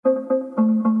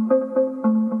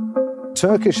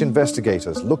Turkish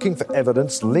investigators looking for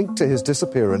evidence linked to his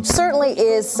disappearance. Certainly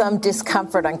is some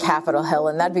discomfort on Capitol Hill,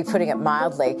 and that'd be putting it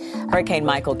mildly. Hurricane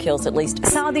Michael kills at least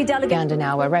Saudi delegate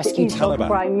now rescue team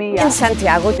Crimea. In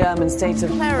Santiago, German states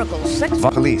of clerical sex.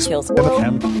 Police kills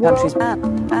countries.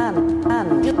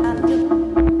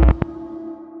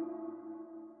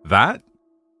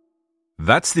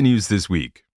 That's the news this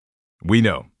week. We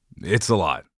know, it's a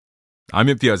lot. I'm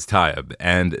Imtiaz Tayeb,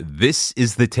 and this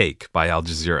is The Take by Al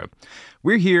Jazeera.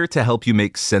 We're here to help you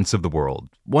make sense of the world,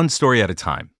 one story at a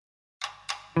time.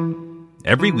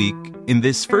 Every week, in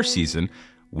this first season,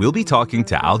 we'll be talking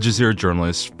to Al Jazeera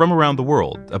journalists from around the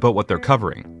world about what they're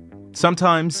covering.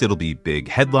 Sometimes it'll be big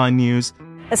headline news.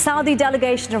 A Saudi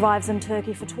delegation arrives in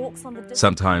Turkey for talks on the...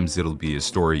 Sometimes it'll be a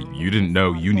story you didn't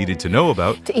know you needed to know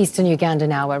about. To eastern Uganda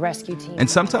now, a rescue team... And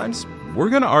sometimes we're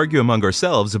going to argue among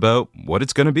ourselves about what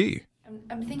it's going to be.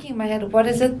 I'm thinking in my head, what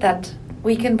is it that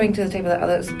we can bring to the table that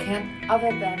others can't, other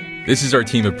than... This is our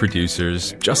team of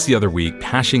producers, just the other week,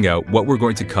 hashing out what we're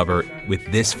going to cover with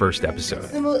this first episode.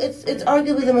 It's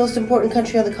arguably the most important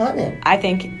country on the continent. I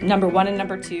think number one and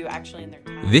number two actually in their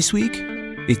time. This week,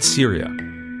 it's Syria.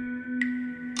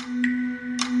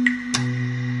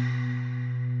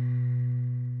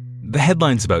 The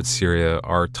headlines about Syria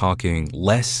are talking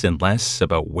less and less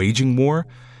about waging war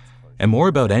and more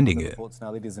about ending it. Reports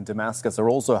now leaders in Damascus are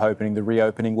also hoping the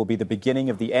reopening will be the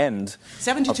beginning of the end.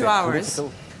 72 hours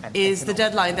is the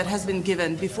deadline that has been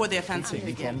given before the offensive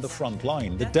begins. From the front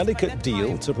line, the delicate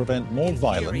deal to prevent more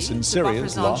violence in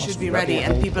Syria's last... should be ready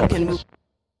and people can move.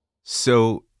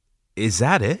 So, is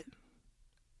that it?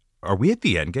 Are we at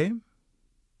the end game?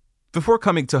 Before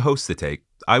coming to host The Take,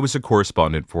 I was a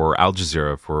correspondent for Al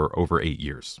Jazeera for over 8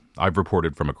 years. I've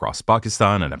reported from across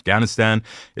Pakistan and Afghanistan,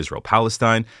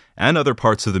 Israel-Palestine, and other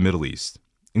parts of the Middle East,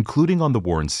 including on the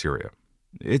war in Syria.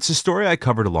 It's a story I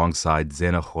covered alongside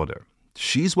Zeina Khodr.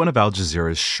 She's one of Al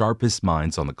Jazeera's sharpest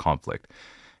minds on the conflict,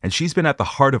 and she's been at the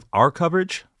heart of our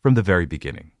coverage from the very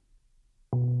beginning.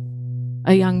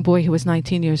 A young boy who was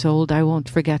 19 years old, I won't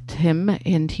forget him,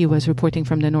 and he was reporting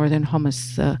from the northern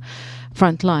Homs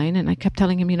front line, and I kept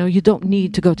telling him, you don't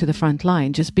need to go to the front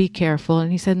line, just be careful. And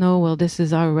he said, no, well, this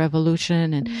is our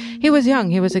revolution. And he was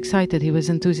young, he was excited, he was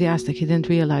enthusiastic, he didn't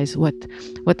realize what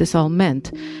this all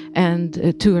meant.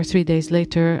 And 2 or 3 days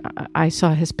later, I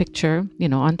saw his picture,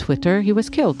 on Twitter. He was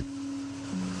killed.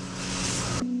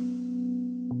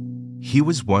 He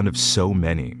was one of so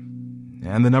many,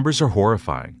 and the numbers are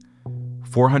horrifying.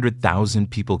 400,000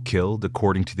 people killed,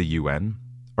 according to the UN.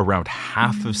 Around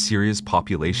half of Syria's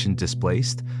population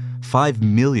displaced. 5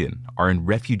 million are in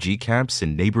refugee camps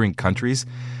in neighboring countries.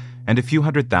 And a few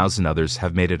 100,000 others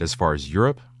have made it as far as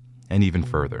Europe and even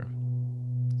further.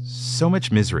 So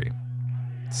much misery.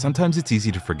 Sometimes it's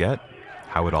easy to forget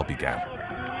how it all began.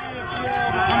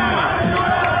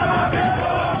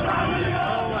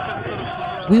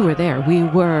 We were there. We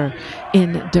were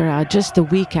in Daraa just a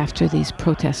week after these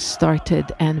protests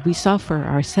started, and we saw for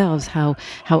ourselves how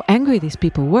angry these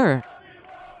people were.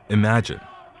 Imagine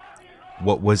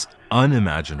what was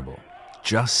unimaginable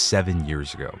just 7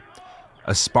 years ago.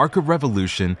 A spark of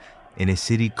revolution in a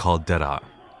city called Daraa,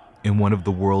 in one of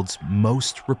the world's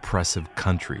most repressive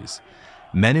countries.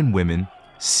 Men and women,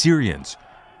 Syrians,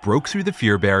 broke through the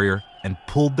fear barrier and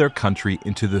pulled their country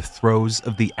into the throes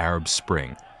of the Arab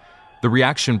Spring. The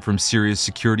reaction from Syria's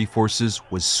security forces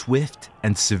was swift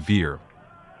and severe.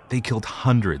 They killed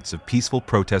hundreds of peaceful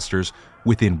protesters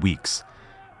within weeks.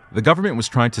 The government was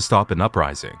trying to stop an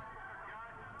uprising.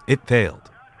 It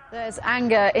failed. There's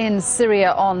anger in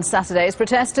Syria on Saturday as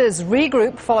protesters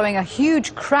regroup following a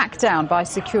huge crackdown by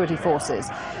security forces.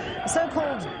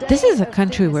 This is a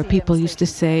country where people used to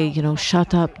say,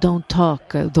 shut up, don't talk,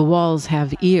 the walls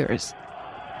have ears.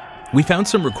 We found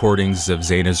some recordings of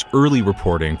Zeina's early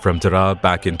reporting from Daraa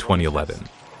back in 2011.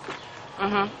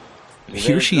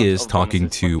 Here she is talking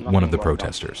to one of the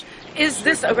protesters. Is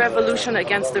this a revolution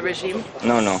against the regime?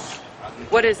 No.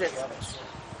 What is it?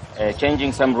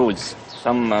 Changing some rules,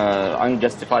 some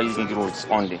unjustified rules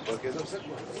only.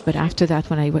 But after that,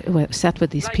 when I sat with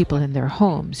these people in their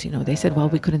homes, they said, well,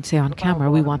 we couldn't say on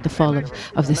camera, we want the fall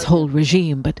of this whole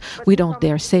regime, but we don't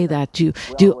dare say that. Do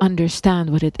you understand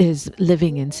what it is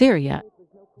living in Syria?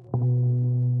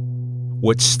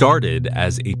 What started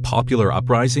as a popular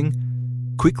uprising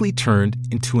quickly turned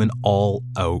into an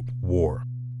all-out war.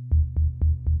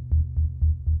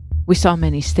 We saw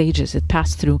many stages. It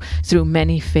passed through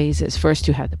many phases. First,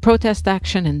 you had the protest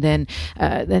action, and then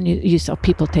you saw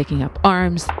people taking up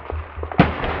arms.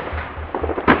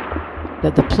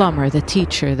 The plumber, the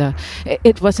teacher,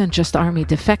 it wasn't just army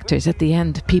defectors. At the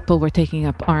end, people were taking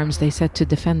up arms, they said, to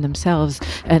defend themselves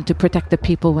and to protect the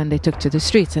people when they took to the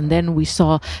streets. And then we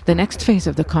saw the next phase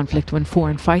of the conflict when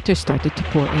foreign fighters started to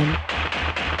pour in.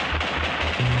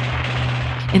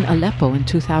 In Aleppo in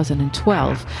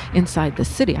 2012, inside the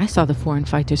city, I saw the foreign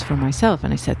fighters for myself,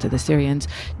 and I said to the Syrians,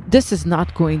 this is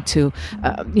not going to,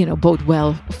 bode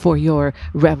well for your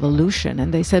revolution.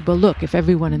 And they said, well, look, if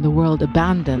everyone in the world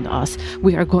abandoned us,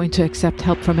 we are going to accept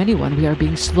help from anyone. We are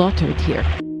being slaughtered here.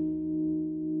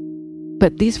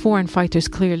 But these foreign fighters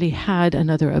clearly had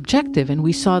another objective, and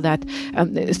we saw that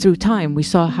through time. We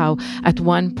saw how at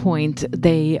one point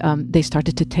they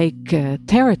started to take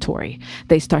territory.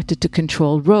 They started to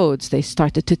control roads. They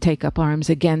started to take up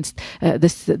arms against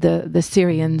the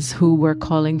Syrians who were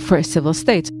calling for a civil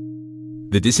state.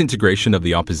 The disintegration of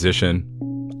the opposition,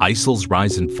 ISIL's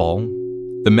rise and fall,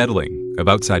 the meddling of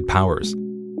outside powers.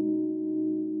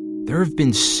 There have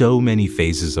been so many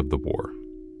phases of the war,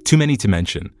 too many to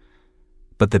mention.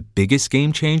 But the biggest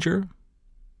game changer?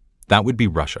 That would be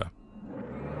Russia.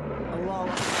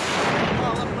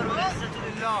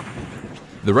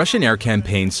 The Russian air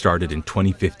campaign started in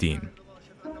 2015.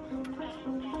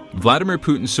 Vladimir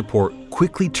Putin's support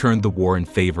quickly turned the war in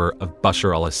favor of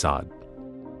Bashar al-Assad.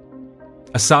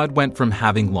 Assad went from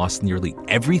having lost nearly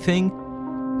everything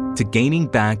to gaining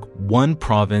back one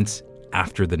province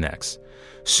after the next.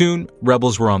 Soon,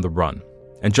 rebels were on the run.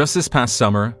 And just this past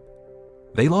summer,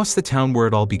 they lost the town where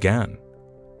it all began,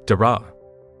 Daraa.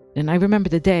 And I remember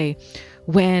the day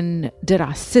when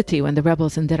Daraa City, when the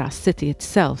rebels in Daraa City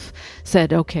itself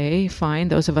said, okay, fine,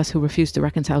 those of us who refuse to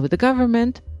reconcile with the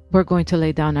government, we're going to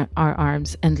lay down our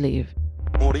arms and leave.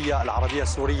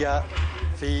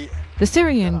 The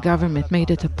Syrian government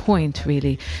made it a point,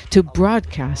 really, to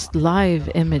broadcast live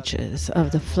images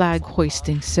of the flag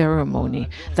hoisting ceremony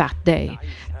that day,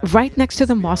 right next to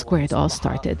the mosque where it all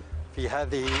started.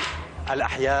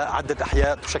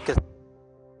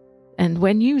 And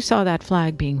when you saw that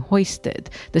flag being hoisted,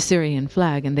 the Syrian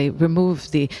flag, and they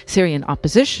removed the Syrian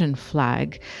opposition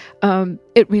flag,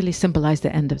 it really symbolized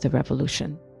the end of the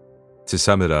revolution. To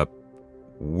sum it up,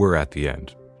 we're at the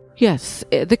end. Yes,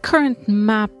 the current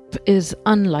map is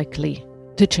unlikely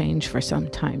to change for some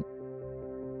time.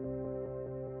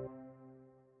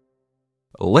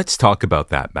 Let's talk about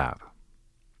that map.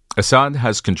 Assad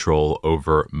has control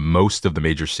over most of the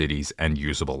major cities and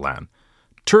usable land.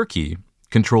 Turkey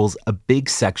controls a big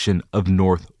section of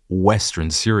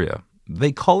northwestern Syria.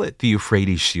 They call it the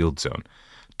Euphrates Shield Zone.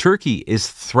 Turkey is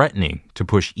threatening to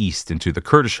push east into the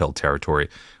Kurdish-held territory,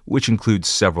 which includes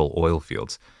several oil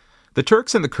fields. The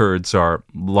Turks and the Kurds are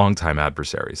longtime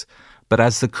adversaries, but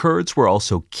as the Kurds were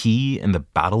also key in the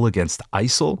battle against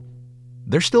ISIL,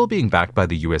 they're still being backed by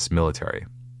the U.S. military.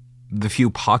 The few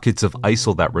pockets of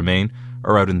ISIL that remain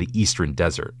are out in the eastern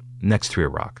desert, next to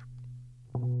Iraq.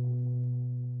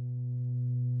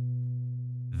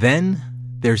 Then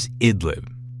there's Idlib,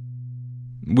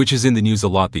 which is in the news a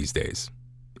lot these days.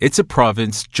 It's a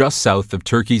province just south of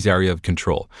Turkey's area of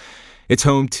control. It's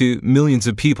home to millions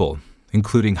of people,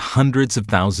 including hundreds of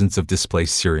thousands of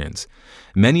displaced Syrians,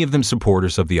 many of them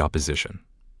supporters of the opposition.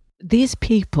 These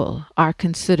people are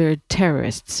considered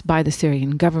terrorists by the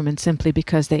Syrian government simply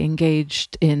because they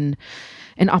engaged in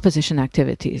opposition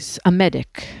activities. A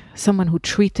medic, someone who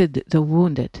treated the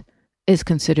wounded, is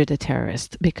considered a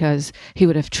terrorist because he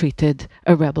would have treated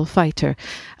a rebel fighter.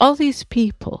 All these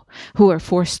people who are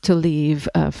forced to leave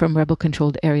from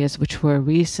rebel-controlled areas which were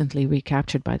recently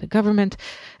recaptured by the government,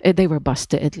 they were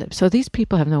bused to Idlib. So these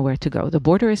people have nowhere to go. The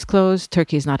border is closed.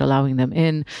 Turkey is not allowing them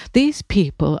in. These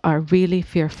people are really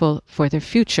fearful for their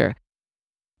future.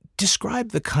 Describe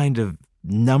the kind of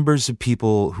numbers of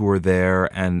people who are there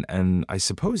and I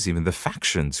suppose even the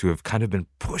factions who have kind of been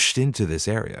pushed into this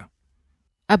area.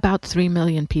 About 3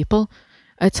 million people.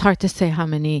 It's hard to say how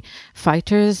many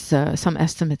fighters. Some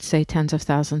estimates say tens of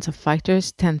thousands of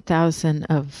fighters, 10,000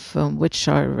 of which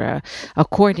are,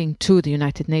 according to the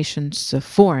United Nations,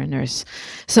 foreigners.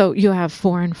 So you have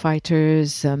foreign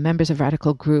fighters, members of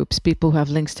radical groups, people who have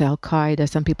links to Al-Qaeda,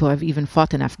 some people who have even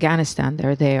fought in Afghanistan,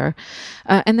 they're there.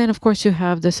 And then, of course, you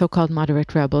have the so-called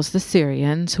moderate rebels, the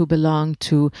Syrians, who belong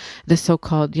to the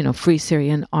so-called, Free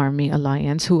Syrian Army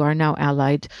Alliance, who are now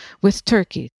allied with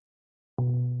Turkey.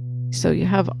 So you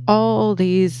have all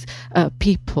these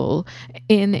people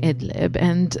in Idlib,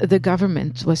 and the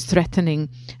government was threatening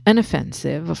an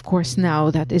offensive. Of course,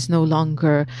 now that is no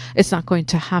longer, it's not going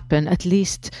to happen, at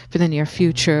least for the near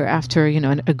future, after,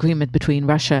 an agreement between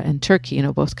Russia and Turkey.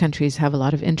 Both countries have a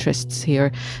lot of interests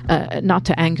here, not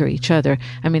to anger each other.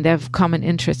 I mean, they have common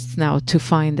interests now to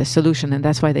find a solution, and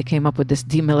that's why they came up with this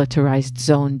demilitarized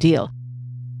zone deal.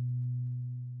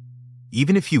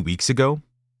 Even a few weeks ago,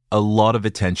 a lot of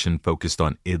attention focused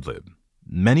on Idlib.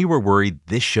 Many were worried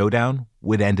this showdown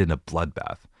would end in a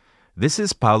bloodbath. This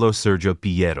is Paulo Sergio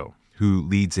Pinheiro, who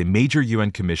leads a major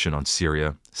UN commission on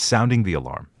Syria, sounding the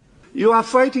alarm. You are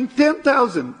fighting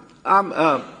 10,000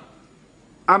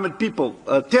 armed people,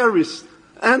 terrorists,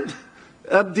 and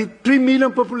the 3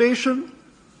 million population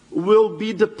will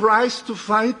be the price to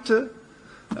fight.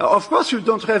 Of course, you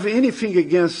don't have anything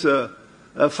against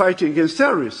fighting against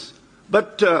terrorists.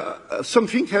 But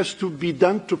something has to be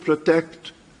done to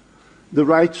protect the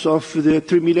rights of the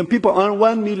 3 million people and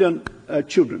 1 million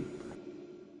children.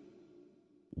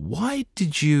 Why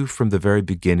did you, from the very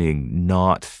beginning,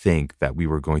 not think that we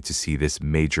were going to see this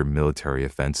major military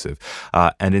offensive,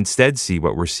 and instead see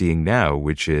what we're seeing now,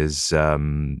 which is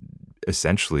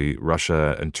essentially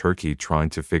Russia and Turkey trying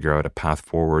to figure out a path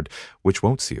forward which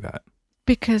won't see that?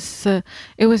 Because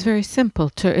it was very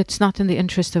simple. It's not in the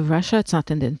interest of Russia, it's not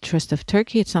in the interest of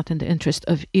Turkey, it's not in the interest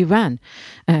of Iran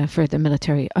for the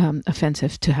military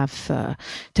offensive to have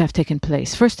taken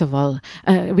place. First of all,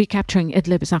 recapturing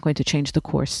Idlib is not going to change the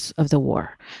course of the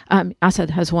war. Assad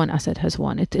has won.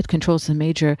 It controls the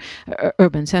major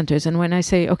urban centers. And when I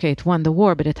say, okay, it won the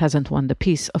war, but it hasn't won the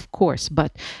peace, of course.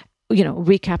 But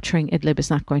recapturing Idlib is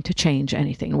not going to change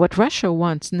anything. What Russia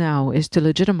wants now is to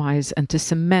legitimize and to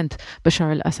cement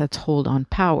Bashar al-Assad's hold on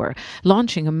power.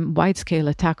 Launching a wide-scale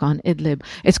attack on Idlib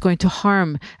is going to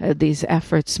harm these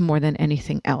efforts more than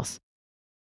anything else.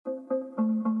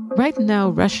 Right now,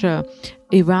 Russia,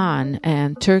 Iran,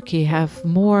 and Turkey have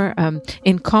more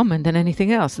in common than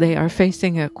anything else. They are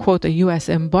facing a, quote, a U.S.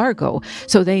 embargo.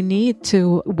 So they need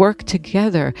to work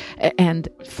together. And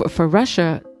for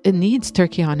Russia, it needs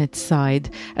Turkey on its side,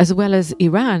 as well as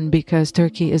Iran, because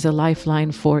Turkey is a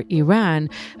lifeline for Iran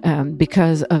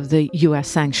because of the U.S.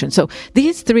 sanctions. So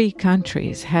these three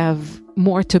countries have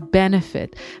more to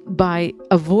benefit by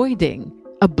avoiding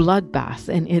a bloodbath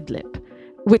in Idlib,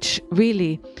 which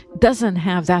really doesn't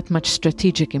have that much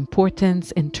strategic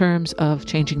importance in terms of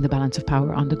changing the balance of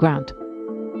power on the ground.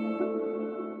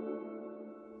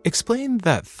 Explain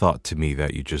that thought to me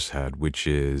that you just had, which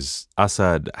is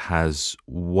Assad has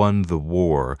won the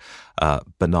war,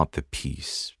 but not the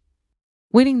peace.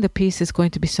 Winning the peace is going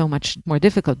to be so much more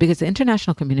difficult because the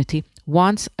international community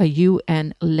wants a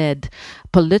UN-led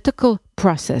political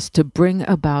process to bring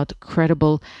about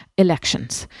credible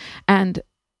elections. And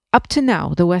up to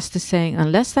now, the West is saying,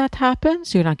 unless that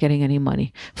happens, you're not getting any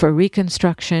money. For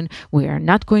reconstruction, we are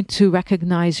not going to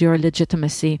recognize your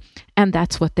legitimacy. And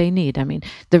that's what they need. I mean,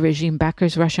 the regime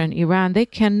backers, Russia and Iran, they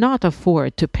cannot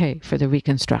afford to pay for the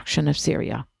reconstruction of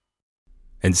Syria.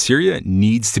 And Syria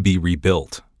needs to be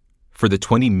rebuilt. For the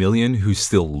 20 million who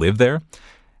still live there,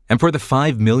 and for the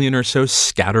 5 million or so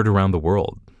scattered around the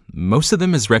world, most of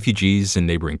them as refugees in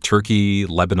neighboring Turkey,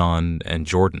 Lebanon, and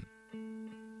Jordan.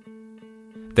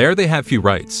 There they have few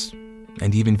rights,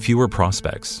 and even fewer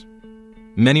prospects.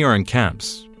 Many are in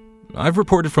camps. I've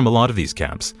reported from a lot of these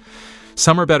camps.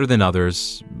 Some are better than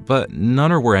others, but none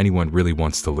are where anyone really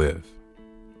wants to live.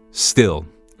 Still,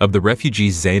 of the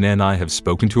refugees Zaina and I have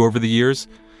spoken to over the years,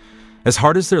 as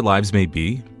hard as their lives may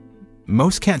be,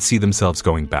 most can't see themselves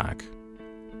going back.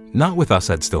 Not with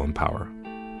Assad still in power.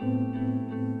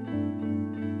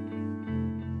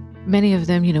 Many of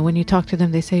them, when you talk to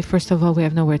them, they say, first of all, we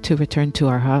have nowhere to return to.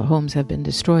 Our homes have been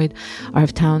destroyed. Our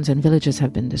towns and villages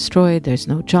have been destroyed. There's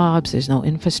no jobs. There's no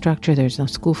infrastructure. There's no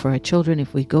school for our children.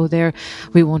 If we go there,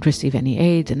 we won't receive any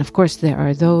aid. And of course, there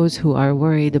are those who are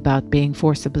worried about being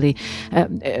forcibly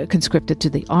conscripted to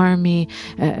the army.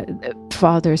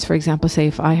 Fathers, for example, say,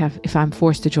 if I'm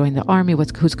forced to join the army,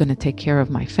 who's going to take care of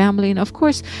my family? And of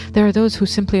course, there are those who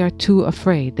simply are too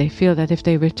afraid. They feel that if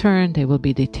they return, they will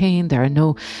be detained. There are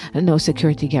no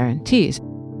security guarantees.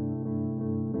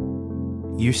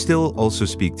 You still also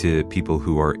speak to people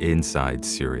who are inside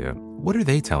Syria. What are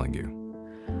they telling you?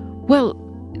 Well,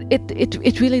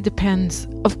 it really depends.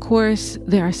 Of course,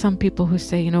 there are some people who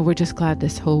say, we're just glad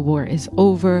this whole war is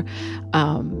over.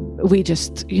 we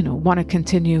just, want to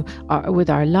continue with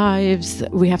our lives.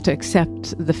 We have to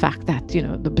accept the fact that,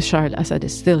 the Bashar al-Assad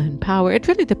is still in power. It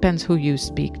really depends who you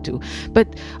speak to.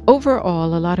 But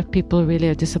overall, a lot of people really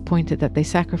are disappointed that they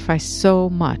sacrificed so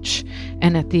much,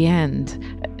 and at the end,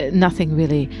 nothing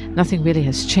really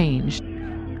has changed.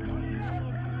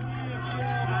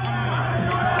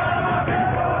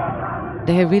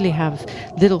 They really have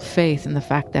little faith in the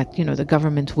fact that, the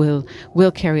government will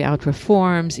carry out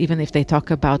reforms. Even if they talk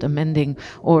about amending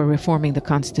or reforming the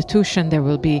constitution, there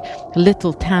will be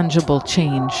little tangible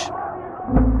change.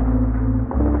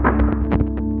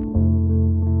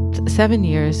 7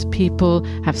 years, people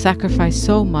have sacrificed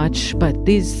so much, but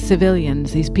these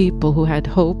civilians, these people who had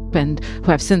hope and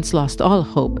who have since lost all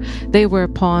hope, they were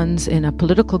pawns in a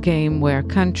political game where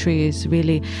countries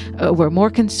really were more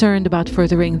concerned about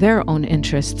furthering their own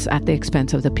interests at the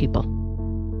expense of the people.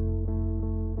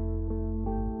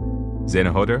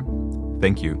 Zeina Hoder,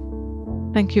 thank you.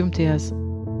 Thank you, Imtiaz.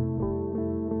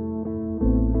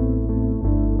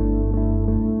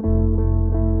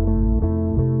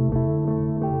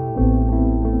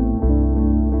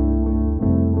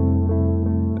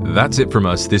 That's it from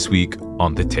us this week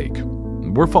on The Take.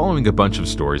 We're following a bunch of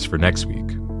stories for next week.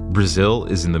 Brazil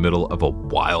is in the middle of a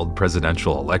wild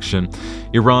presidential election.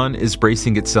 Iran is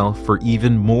bracing itself for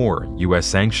even more U.S.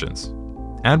 sanctions.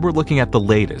 And we're looking at the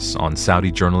latest on Saudi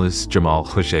journalist Jamal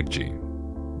Khashoggi.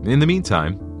 In the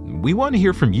meantime, we want to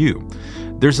hear from you.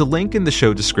 There's a link in the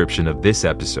show description of this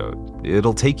episode.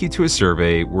 It'll take you to a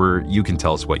survey where you can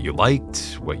tell us what you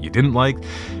liked, what you didn't like,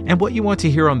 and what you want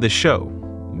to hear on this show.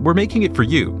 We're making it for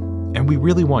you, and we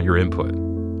really want your input.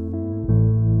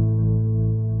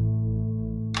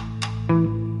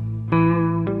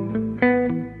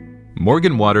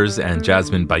 Morgan Waters and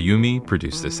Jasmine Bayumi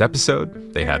produced this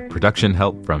episode. They had production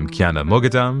help from Kiana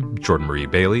Mogadam, Jordan Marie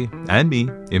Bailey, and me,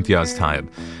 Imtiaz Taib.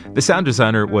 The sound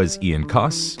designer was Ian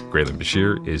Koss. Graylin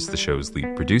Bashir is the show's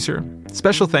lead producer.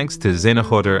 Special thanks to Zeina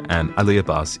Hoder and Ali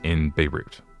Abbas in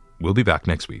Beirut. We'll be back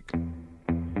next week.